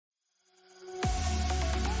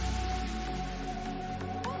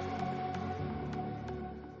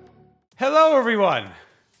Hello everyone!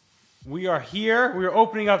 We are here. We are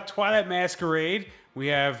opening up Twilight Masquerade. We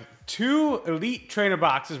have 2 Elite Trainer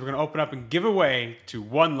boxes we're going to open up and give away to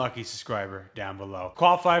 1 lucky subscriber down below.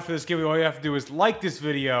 Qualify for this giveaway, all you have to do is like this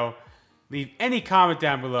video, leave any comment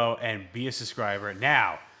down below, and be a subscriber.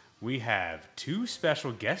 Now, we have 2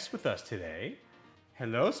 special guests with us today.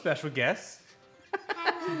 Hello, special guests.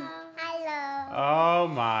 Hello. Hello. Oh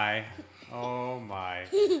my. Oh my.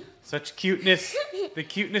 Such cuteness. The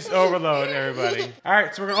cuteness overload, everybody.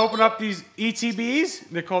 Alright, so we're gonna open up these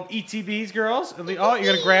ETBs. They're called ETBs, girls. Oh,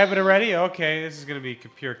 you're gonna grab it already? Okay, this is gonna be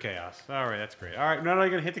pure chaos. Alright, that's great. Alright, no, you're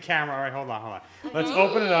gonna hit the camera. Alright, hold on. Okay. Let's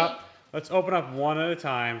open it up. Let's open up one at a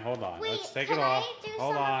time. Hold on. Wait, let's take it off.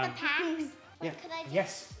 Hold on. Of the packs? Yeah.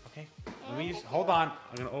 Yes. Okay. Let me just hold on.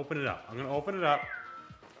 I'm gonna open it up. One at a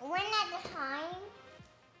time.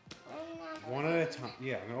 One at a time.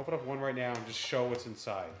 Yeah, I'm gonna open up one right now and just show what's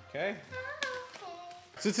inside. Okay. Okay.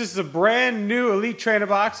 Since this is a brand new Elite Trainer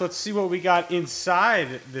box, let's see what we got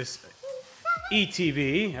inside this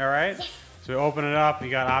ETB. All right. Yes. So we open it up.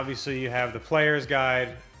 You have the player's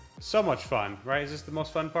guide. So much fun, right? Is this the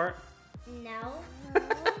most fun part? No.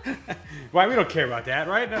 Why? We don't care about that,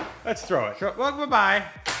 right? No, let's throw it. Well, bye-bye.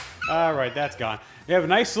 All right, that's gone. We have a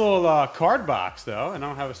nice little card box, though, and I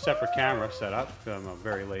don't have a separate camera set up because I'm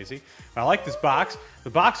very lazy. I like this box.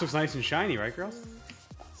 The box looks nice and shiny, right, girls?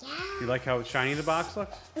 Yeah. You like how shiny the box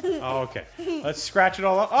looks? Oh, okay. Let's scratch it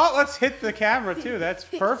all up. Oh, let's hit the camera, too. That's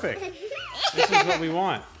perfect. This is what we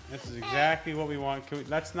want. This is exactly what we want.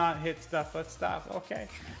 Let's not hit stuff. Let's stop. Okay.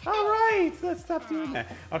 All right. Let's stop doing that.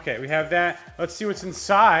 Okay, we have that. Let's see what's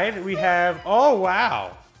inside. We have, oh,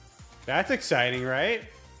 wow. That's exciting, right?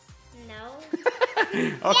 No.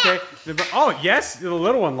 Okay. Oh, yes. The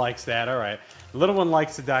little one likes that. All right. The little one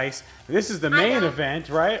likes the dice. This is the main event,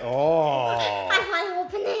 right? Oh. I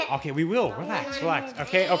want to open it. Okay, we will. Relax.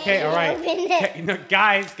 Okay, all right. Okay, no,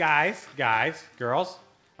 guys, girls.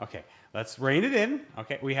 Okay, let's rein it in.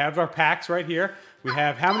 Okay, we have our packs right here. We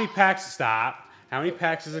have how many packs? Stop. How many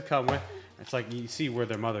packs does it come with? It's like you see where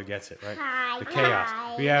their mother gets it, right? The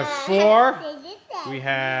chaos. We have 4. We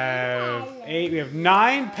have 8. We have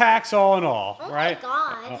 9 packs all in all, right? Oh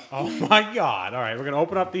my god. Oh my god. All right, we're gonna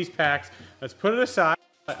open up these packs. Let's put it aside.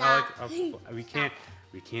 We can't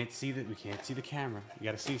see the camera. You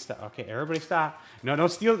gotta see stuff. Okay, everybody stop. No, don't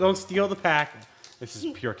steal the pack. This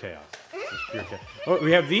is pure chaos. Oh,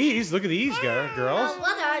 we have these. Look at these, girls.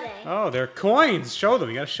 What are they? Oh, they're coins. Show them.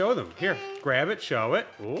 You gotta show them. Here, grab it. Show it.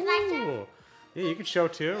 Ooh. Yeah, you can show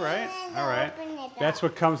too, right? All right. That's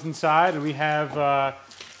what comes inside, and we have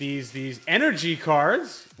these energy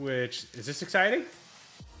cards. Which is this exciting?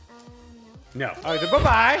 No. All right.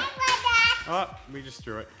 Bye-bye. Oh, we just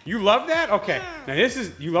threw it. You love that? Okay. Now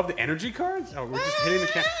you love the energy cards? Oh, we're just hitting the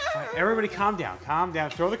camera. All right, everybody calm down. Calm down.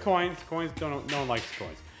 Throw the coins. No one likes the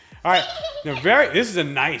coins. All right. Now this is a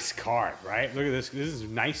nice card, right? Look at this. This is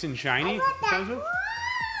nice and shiny.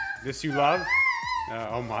 This you love?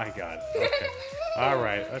 Oh my god. Okay. All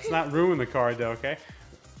right. Let's not ruin the card though, okay?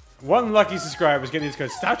 1 lucky subscriber is getting these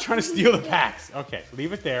cards. Stop trying to steal the packs. Okay,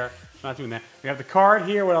 leave it there. Not doing that. We have the card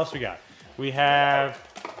here. What else we got? We have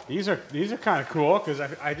these are kind of cool because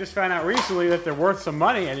I just found out recently that they're worth some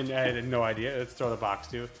money. I had no idea. Let's throw the box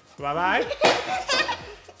too. Bye-bye.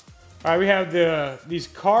 All right, we have these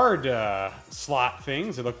card slot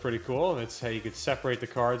things that look pretty cool. That's how you could separate the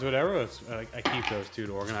cards, whatever. I keep those two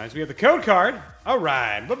to organize. We have the code card. All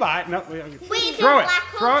right, bye-bye. No, Wait, throw it.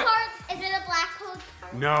 Throw it. Is it a black code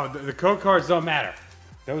card? No, the code cards don't matter.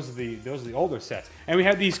 Those are the older sets. And we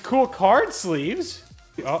have these cool card sleeves.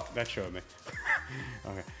 Oh, that showed me.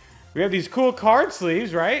 Okay, we have these cool card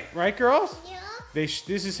sleeves, right? Right, girls? Yeah.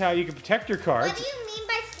 This is how you can protect your cards. What do you mean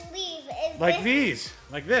by sleeve? Like these,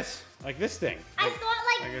 like this thing. I thought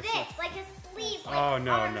like this, like a sleeve. Oh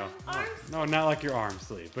no, no, not like your arm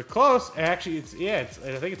sleeve, but close. Actually, I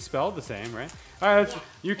think it's spelled the same, right? All right,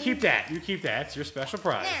 you keep that. You keep that. It's your special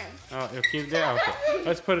prize. Oh, you'll keep that. Okay,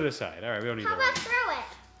 let's put it aside. All right, we don't need that. How about throw it?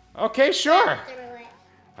 Okay, sure. Throw it.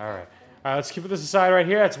 All right, let's keep this aside right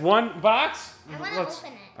here. That's 1 box. I want to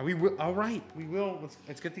open it. We will. All right, we will.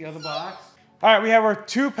 Let's get the other box. All right, we have our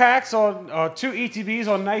 2 packs on 2 ETBs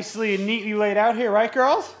all nicely and neatly laid out here, right,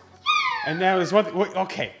 girls? And now there's one.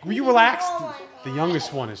 Okay, will you relax? The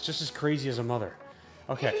youngest one is just as crazy as a mother.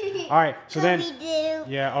 Okay. All right. So then.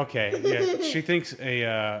 Yeah. Okay. Yeah. She thinks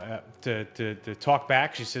to talk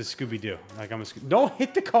back. She says Scooby-Doo. Like I'm a. Don't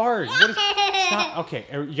hit the card. Stop. Okay.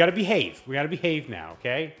 You gotta behave. We gotta behave now.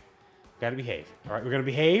 Okay. Gotta behave. All right. We're gonna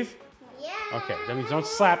behave. Yeah. Okay. That means don't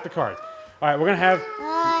slap the cards. All right. We're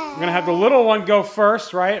gonna have the little one go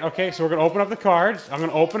first, right? Okay. So we're gonna open up the cards. I'm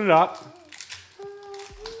gonna open it up.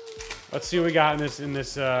 Let's see what we got in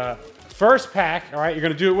this first pack. All right, you're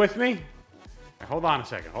gonna do it with me. Right, hold on a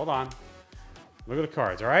second. Hold on. Look at the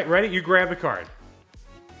cards. All right, ready? You grab the card.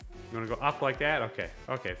 You wanna go up like that? Okay.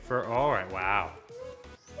 Okay. All right. Wow.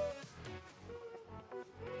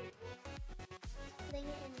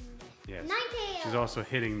 Yes. Ninetales. She's also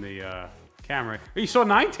hitting the camera. Oh, you saw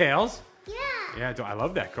Ninetales? Yeah. Yeah. I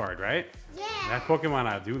love that card, right? Yeah. That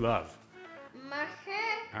Pokemon I do love. Marker.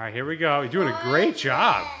 All right, here we go. You're doing a great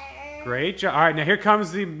job. Great job. All right, now here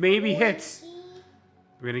comes the maybe hits.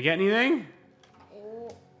 We gonna get anything?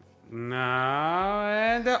 No.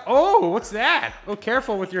 And oh, what's that? Oh,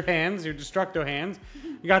 careful with your hands, your destructo hands.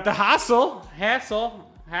 You got the hassle. Let me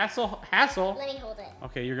hold it.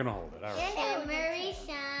 Okay, you're gonna hold it. All right. Shimmery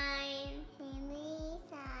shine.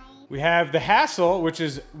 We have the hassle, which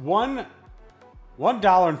is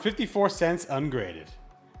 $1.54 ungraded.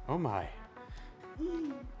 Oh my. All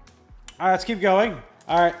right, let's keep going.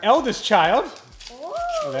 All right, eldest child.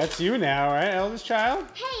 Oh, that's you now, right? Eldest child.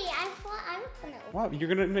 Hey, I thought I was gonna open. Well, you're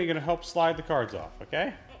gonna help slide the cards off,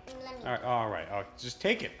 okay? Let me. All right, all right. Oh, just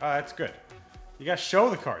take it. Oh, that's good. You gotta show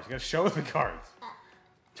the cards. You gotta show the cards.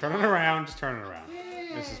 Turn it around. Just turn it around.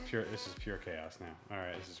 This is pure chaos now. All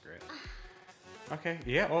right, this is great. Okay.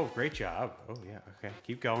 Yeah. Oh, great job. Oh, yeah. Okay.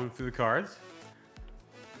 Keep going through the cards.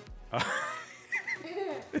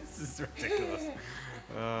 This is ridiculous.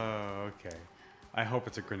 Oh, okay. I hope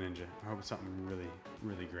it's a Greninja. I hope it's something really,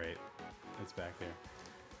 really great that's back there.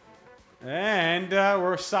 And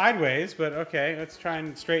we're sideways, but okay, let's try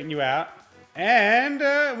and straighten you out. And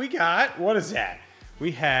we got, what is that?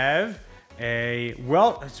 We have a,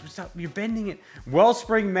 stop, you're bending it.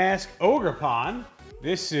 Wellspring Mask Ogre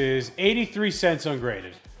This is 83 cents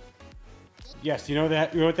ungraded. Yes, you know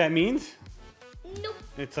what that means? Nope.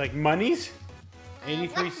 It's like monies.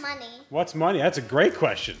 83. What's money? What's money? That's a great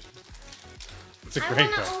question. It's a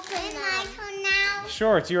great question. Open my turn now.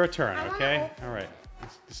 Sure, it's your turn, okay? All right,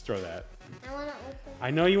 let's just throw that. I want to open.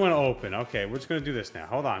 I know you want to open. Okay, we're just going to do this now.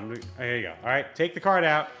 Hold on. Here you go. All right, take the card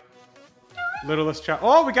out. Littlest child.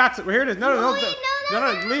 Oh, we got it. Here it is. No,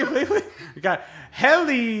 leave. We got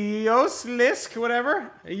Helioslisk,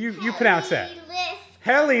 whatever. You pronounce that.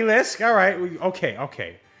 Helioslisk. All right.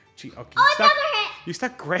 Okay. Gee, okay. Oh, another hit. You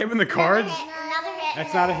stop grabbing the cards. Another hit.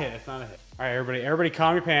 That's not a hit. That's not a hit. All right, everybody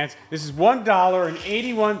calm your pants. This is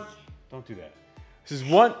 $1.81. Don't do that. This is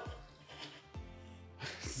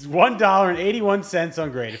 $1.81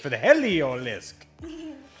 ungraded for the Heliolisk.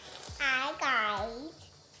 Hi, guys.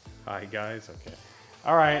 Hi, guys. Okay.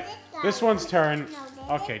 All right. This one's turn.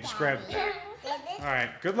 Okay, just grab it. All right.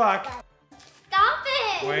 Good luck. Stop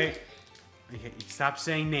it. Wait. Stop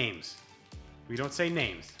saying names. We don't say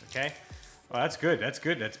names, okay? Well, that's good. That's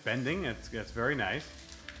good. That's bending. That's very nice.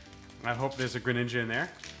 I hope there's a Greninja in there.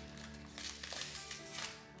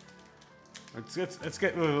 Let's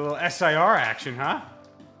get a little SIR action, huh?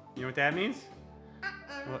 You know what that means? A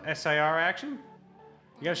little SIR action?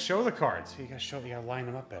 You gotta show the cards. You gotta line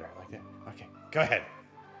them up better, like that. Okay, go ahead.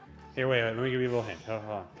 Here, wait, let me give you a little hint. Hold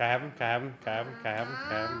on. Can I have them? Can I have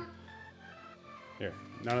them? Here,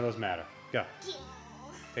 none of those matter. Go.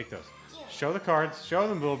 Take those. Show the cards. Show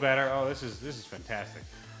them a little better. Oh, this is fantastic.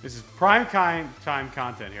 This is prime time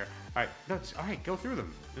content here. All right, all right, go through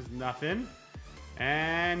them. There's nothing,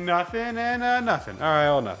 and nothing, and nothing. All right,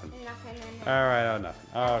 all nothing. All right, all nothing.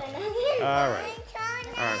 Okay. All right.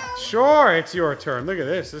 All right. Sure, it's your turn. Look at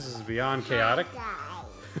this. This is beyond chaotic.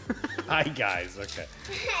 Hi, guys. Okay.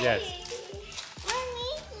 Yes.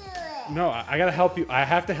 No, I gotta help you. I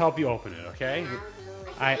have to help you open it. Okay.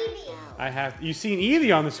 I have. You seen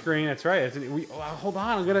Eevee on the screen? That's right. Hold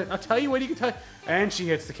on. I'll tell you what you can tell. And she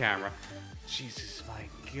hits the camera. Jesus, my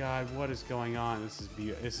God, what is going on? This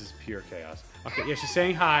is pure chaos. Okay, yeah, she's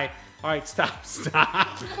saying hi. All right, stop.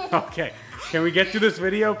 Okay, can we get through this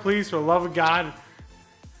video, please, for the love of God?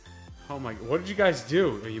 Oh my, what did you guys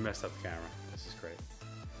do? Oh, you messed up the camera. This is great.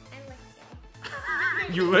 I licked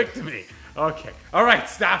it. You licked me. Okay. All right,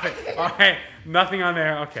 stop it. All right, nothing on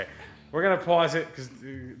there. Okay, we're gonna pause it because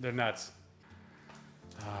they're nuts.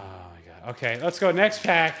 Oh my God. Okay, let's go next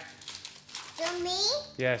pack. To me?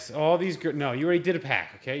 Yes, all these. No, you already did a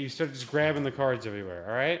pack. Okay, you started just grabbing the cards everywhere.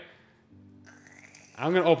 All right.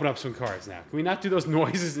 I'm gonna open up some cards now. Can we not do those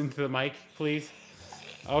noises into the mic, please?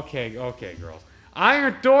 Okay, girls.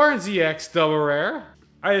 Iron Thorns EX double rare.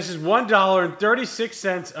 All right, this is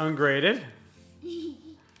 $1.36 ungraded.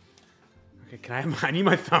 Okay, I need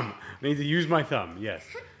my thumb. I need to use my thumb. Yes.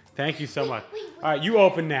 Thank you so much. All right, you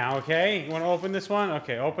open now. Okay, you want to open this one?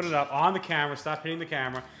 Okay, open it up on the camera. Stop hitting the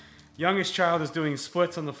camera. Youngest child is doing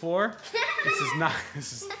splits on the floor.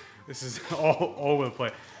 This is all over the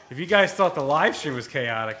place. If you guys thought the live stream was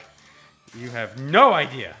chaotic, You have no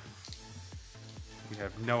idea. You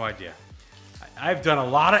have no idea. I've done a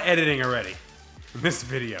lot of editing already in this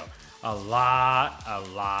video. A lot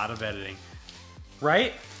of editing.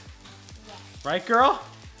 Right? Yes. Right, girl?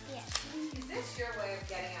 Yes. Is this your way of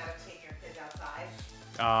getting out of taking your kids outside?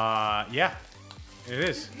 Yeah. It is.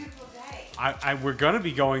 It's a beautiful day. We're gonna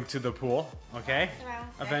be going to the pool, okay? Throw.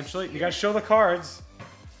 Eventually. You gotta show the cards.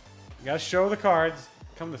 You gotta show the cards.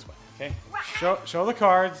 Come this way, okay? Show the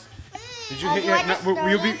cards. Did you hit your? No,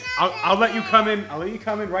 we'll be. I'll let you come in. I'll let you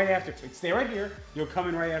come in right after. Stay right here. You'll come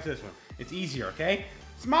in right after this one. It's easier, okay?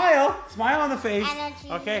 Smile. Smile on the face. Energy.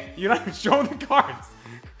 Okay. You're not showing the cards.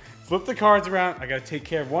 Flip the cards around. I gotta take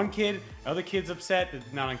care of one kid. Other kid's upset.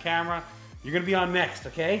 That's not on camera. You're gonna be on next,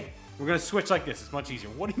 okay? We're gonna switch like this. It's much easier.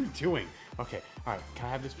 What are you doing? Okay. All right. Can I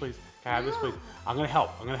have this, please? Can I have this, please? I'm gonna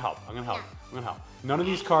help. I'm gonna help. I'm gonna help. I'm gonna help. None of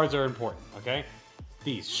these cards are important, okay?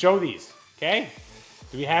 These. Show these, okay?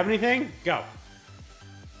 Do we have anything? Go.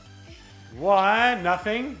 One.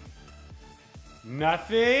 Nothing.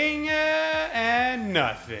 Nothing. And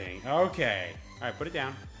nothing. Okay. All right. Put it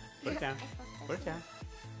down. Put it down. Put it down.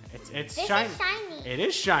 It's This shiny. is shiny. It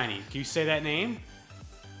is shiny. Can you say that name?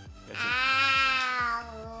 That's it.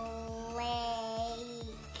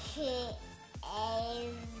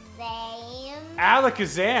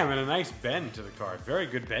 Alakazam and a nice bend to the card. Very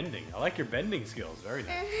good bending. I like your bending skills. Very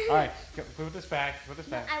nice. All right, put this back. Put this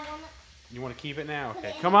back. You want to keep it now?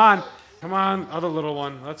 Okay. Come on. Come on, other little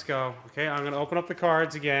one. Let's go. Okay, I'm going to open up the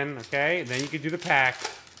cards again. Okay, then you can do the pack.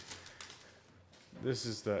 This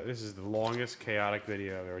is the longest chaotic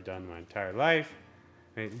video I've ever done in my entire life.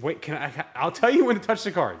 Hey, wait, I'll tell you when to touch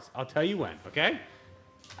the cards. I'll tell you when, okay?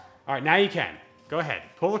 All right, now you can. Go ahead.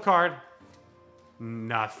 Pull the card.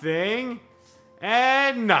 Nothing.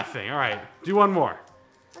 And nothing. All right, do one more.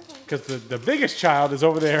 Okay. Because the biggest child is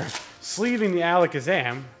over there sleeving the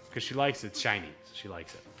Alakazam because she likes it. It's shiny, so she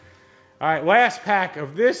likes it. All right, last pack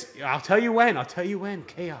of this. I'll tell you when. I'll tell you when.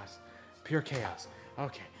 Chaos. Pure chaos.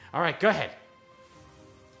 Okay. All right, go ahead.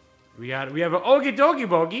 We have an Ogie Dogie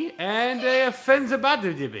Bogey and a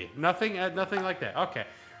Fenzabadidibi. Nothing like that. Okay.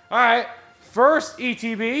 All right. First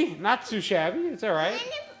ETB. Not too shabby. It's all right.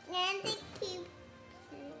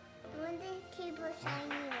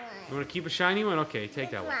 You want to keep a shiny one? Okay,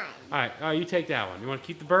 take that one. All right, you take that one. You want to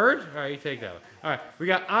keep the bird? All right, you take that one. All right, we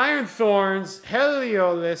got Iron Thorns,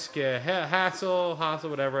 Heliolisk, Hassel,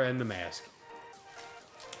 whatever, and the mask.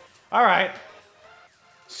 All right.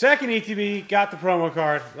 Second ETB, got the promo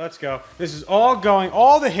card. Let's go. This is all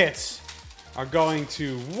the hits are going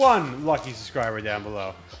to one lucky subscriber down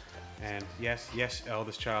below. And yes,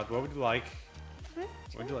 eldest child, what would you like?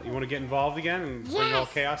 What would you like? You want to get involved again and bring all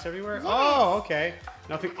chaos everywhere? Yes. Oh, okay.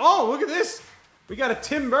 Nothing. Oh, look at this. We got a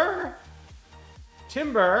Timber.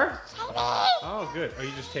 Oh, good. Are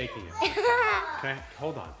you just taking it? Okay,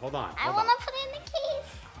 hold on. I want to put it in the case.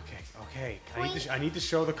 Okay. I need to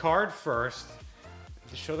show the card first.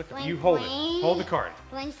 Just show the card. You Boing, hold it. boing. Hold the card.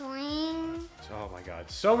 Boing, boing. Oh my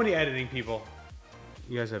God. So many editing people.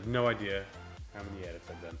 You guys have no idea how many edits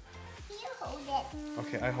I've done. You hold it.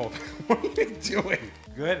 Okay, I hold it. What are you doing?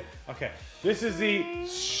 Good. Okay. This is the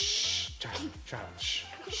child. Shh.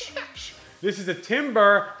 This is a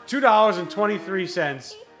Timber,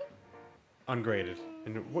 $2.23, ungraded.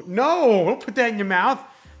 And no, don't put that in your mouth.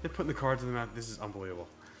 They're putting the cards in the mouth. This is unbelievable.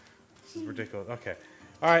 This is ridiculous. Okay.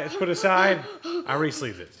 All right, let's put it aside. I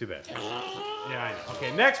re-sleeved it. It's too bad. Yeah, I know.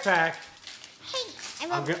 Okay, next pack.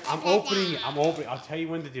 Hey, I'm opening. I'll tell you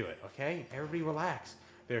when to do it. Okay, everybody relax.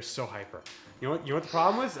 They're so hyper. You know what the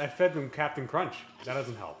problem is? I fed them Captain Crunch. That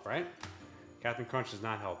doesn't help, right? Captain Crunch does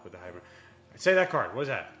not help with the hyper. Say that card. What is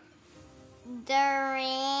that?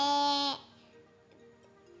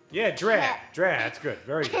 Yeah, Drat. That's good.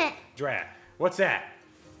 Very good. Drat. What's that?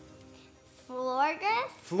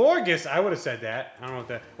 Florgus. I would have said that. I don't know what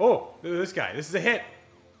that. Oh, look at this guy. This is a hit.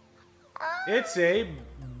 It's a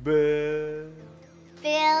Billy.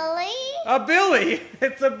 A Billy.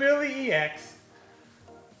 It's a Billy EX.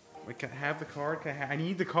 Wait, can I have the card? I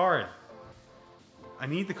need the card. I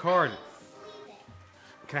need the card.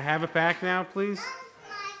 Can I have it back now, please?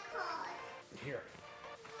 Here.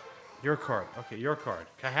 Your card. Okay, your card.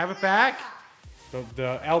 Can I have it back?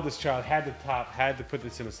 The eldest child had to put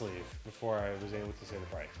this in a sleeve before I was able to say the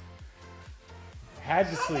price. Had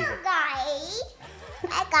to sleeve it. Guys,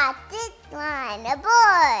 I got this one, a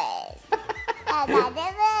boy. I got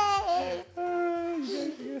the boy.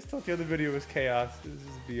 You guys thought the other video was chaos. This is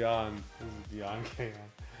beyond chaos.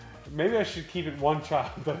 Maybe I should keep it one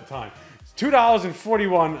child at a time. It's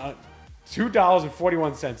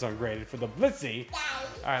 $2.41 ungraded for the Blitzy.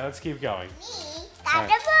 All right, let's keep going. Me got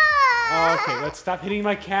the ball. Okay, let's stop hitting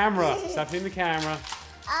my camera. Stop hitting the camera.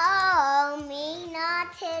 Oh, me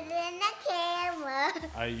not hitting the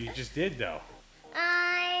camera. You just did, though.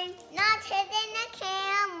 I'm not hitting the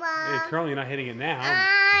camera. Hey, currently you're not hitting it now.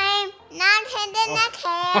 I'm not hitting the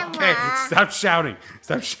camera. Okay, stop shouting.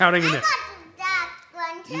 Stop shouting in I there. got that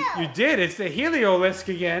one too. You did. It's the Heliolisk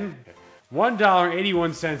again.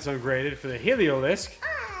 $1.81 ungraded for the Heliolisk. I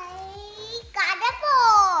got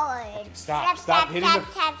a board. Stop hitting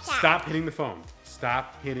the phone.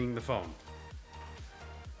 Stop hitting the phone.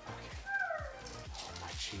 Okay. Oh my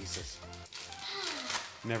Jesus.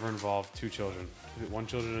 Never involve two children. One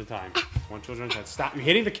children at a time. One children at a time. Stop. You're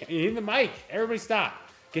hitting the mic. Everybody stop.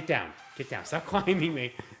 Get down. Get down. Stop climbing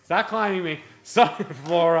me. Stop climbing me. Sorry,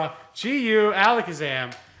 Flora. Chi-Yu.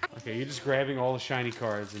 Alakazam. Okay, you're just grabbing all the shiny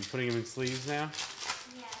cards and putting them in sleeves now?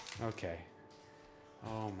 Yes. Okay.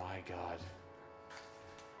 Oh my God.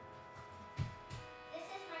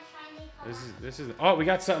 This is. Oh, we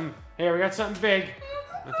got something. Here, we got something big.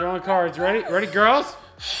 I'm throwing cards. Ready? Ready, girls?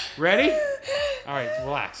 Ready? All right,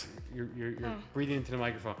 relax. You're breathing into the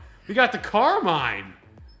microphone. We got the Carmine.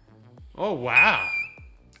 Oh wow.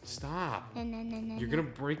 Stop. No. You're gonna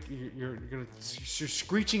break. You're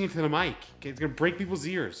screeching into the mic. Okay, it's gonna break people's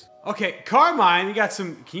ears. Okay, Carmine. We got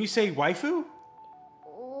some. Can you say waifu?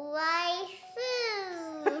 Waifu.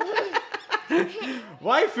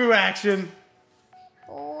 Waifu action.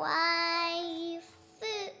 Waifu.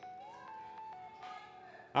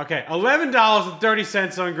 Okay,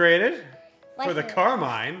 $11.30 ungraded for the Waifu.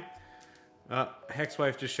 Carmine. Hex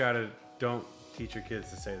wife just shouted, "Don't teach your kids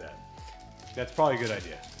to say that." That's probably a good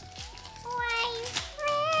idea.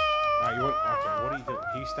 All right, okay, what are you doing?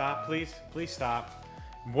 Can you stop, please? Please stop.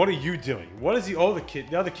 What are you doing? What is the other kid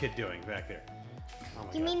doing back there? Oh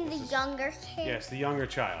my You God, mean the younger kid? Yes, the younger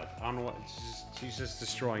child. I don't know what. She's just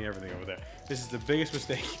destroying everything over there. This is the biggest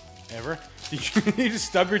mistake ever. Did you just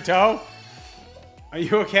stub your toe? Are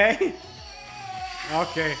you okay?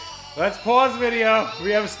 Okay, let's pause the video. We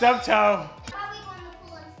have a stub toe. Probably go in the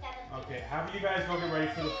pool instead of. Okay, how about you guys go get ready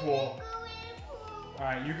for the pool? All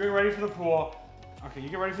right, you get ready for the pool. Okay, you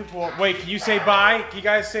get ready for the pool. Wait, can you say bye? Can you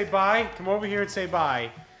guys say bye? Come over here and say bye.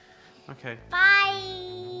 Okay. Bye.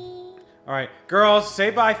 All right, girls, say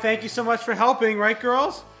bye. Thank you so much for helping, right,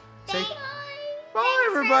 girls? Say bye,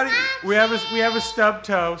 everybody. We have a stub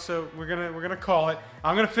toe, so we're gonna call it.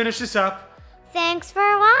 I'm gonna finish this up. Thanks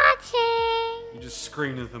for watching. You just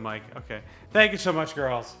screamed into the mic. Okay. Thank you so much,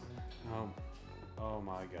 girls. Oh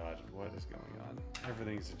my God, what is going on?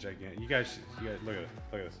 Everything's a gigantic. You guys, look at it. Look at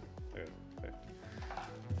this. Look at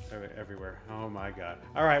this. Everywhere. Oh my God.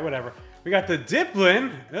 All right, whatever. We got the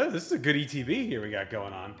Diplin. Oh, this is a good ETB here we got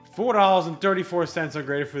going on. $4.34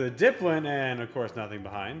 ungraded for the Diplin, and of course nothing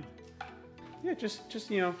behind. Yeah,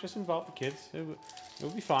 just involve the kids. It'll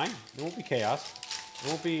be fine. It won't be chaos.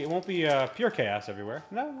 It won't be pure chaos everywhere.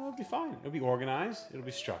 No, it'll be fine. It'll be organized. It'll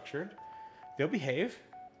be structured. They'll behave.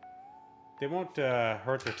 They won't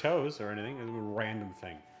hurt their toes or anything. It's a random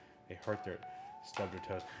thing. They stub their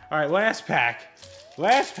toes. All right, last pack.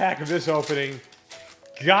 Last pack of this opening.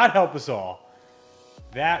 God help us all.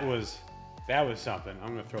 That was something. I'm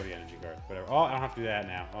gonna throw the energy card. Whatever. Oh, I don't have to do that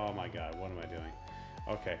now. Oh my God, what am I doing?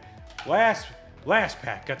 Okay, last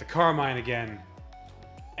pack. Got the Carmine again,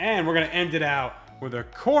 and we're gonna end it out with a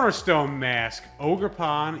Cornerstone Mask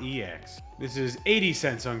Ogerpon EX. This is 80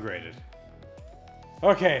 cents ungraded.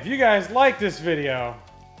 Okay, if you guys like this video,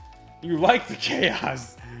 you like the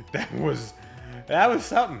chaos. That was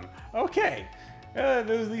something. Okay. At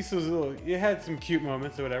least it was a little, you had some cute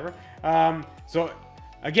moments or whatever. So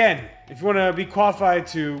again, if you want to be qualified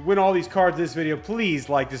to win all these cards in this video, please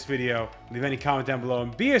like this video, leave any comment down below,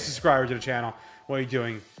 and be a subscriber to the channel. What are you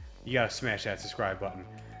doing? You gotta smash that subscribe button.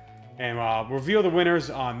 And we'll reveal the winners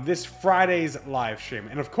on this Friday's live stream.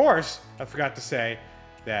 And of course, I forgot to say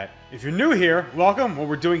that if you're new here, welcome. What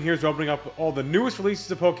we're doing here is opening up all the newest releases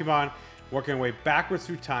of Pokemon, working our way backwards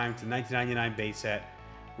through time to 1999 base set.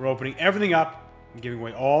 We're opening everything up and giving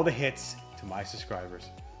away all the hits to my subscribers.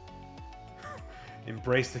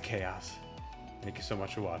 Embrace the chaos. Thank you so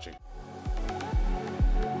much for watching.